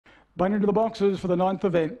Playing into the boxes for the 9th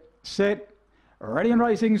event. Set. Ready and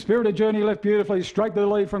racing. Spirited Journey left beautifully. Straight to the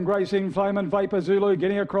lead from Grace in Flame and Vapor Zulu.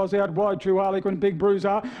 Getting across out wide. True Harlequin, Big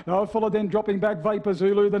Bruiser. Followed then dropping back Vapor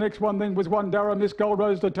Zulu. The next one then was Wandara. Miss Gold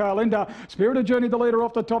Rose the tail ender. Spirited Journey the leader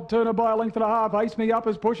off the top turner by a length and a half. Ace Me Up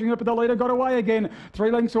is pushing up at the leader. Got away again. 3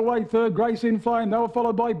 lengths away. Third Grace in Flame. They were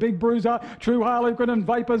followed by Big Bruiser, True Harlequin and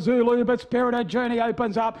Vapor Zulu. But Spirited Journey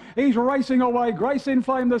opens up. He's racing away. Grace in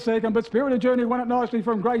Flame the second. But Spirited Journey won it nicely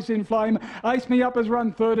from Grace in Flame. Ace Me Up has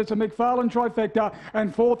run third. It's a McFarlane trifecta.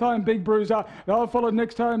 And fourth home, Big Bruiser. Followed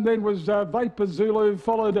next home then was Vapor Zulu,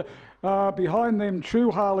 followed behind them True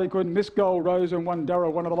Harlequin, Miss Gold Rose and Wandara,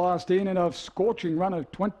 one of the last in a scorching run of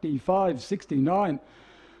 25.69.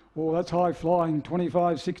 Oh, that's high flying,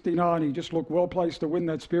 25.69. He just looked well placed to win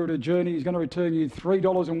that Spirited Journey. He's going to return you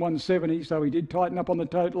 $3.170, so he did tighten up on the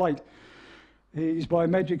tote late. He's by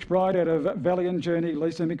Magic Sprite out of Valiant Journey.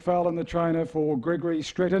 Lisa McFarlane, the trainer for Gregory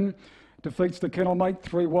Stretton. Defeats the kennel mate,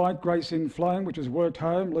 3 white, Grace in Flame, which has worked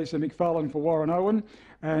home. Lisa McFarlane for Warren Owen.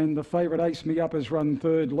 And the favourite Ace Me Up has run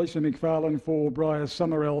third, Lisa McFarlane for Briar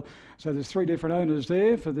Summerell. So there's 3 different owners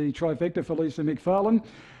there for the trifecta for Lisa McFarlane.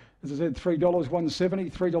 As I said,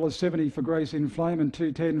 $3.170, $3.70 for Grace in Flame and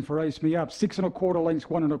 $2.10 for Ace Me Up. 6 1/4 lengths,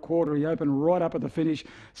 1 1/4. He opened right up at the finish.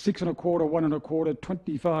 6 1/4, 1 1/4,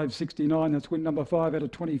 25.69. That's win number 5 out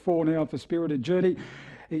of 24 now for Spirited Journey.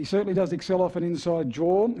 He certainly does excel off an inside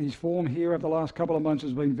jaw. His form here over the last couple of months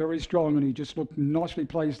has been very strong, and he just looked nicely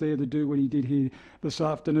placed there to do what he did here this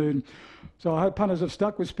afternoon. So I hope punters have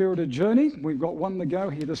stuck with Spirited Journey. We've got 1 to go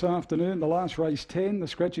here this afternoon. The last race 10. The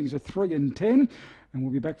scratchings are 3 and 10. And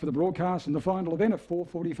we'll be back for the broadcast and the final event at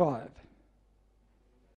 4:45.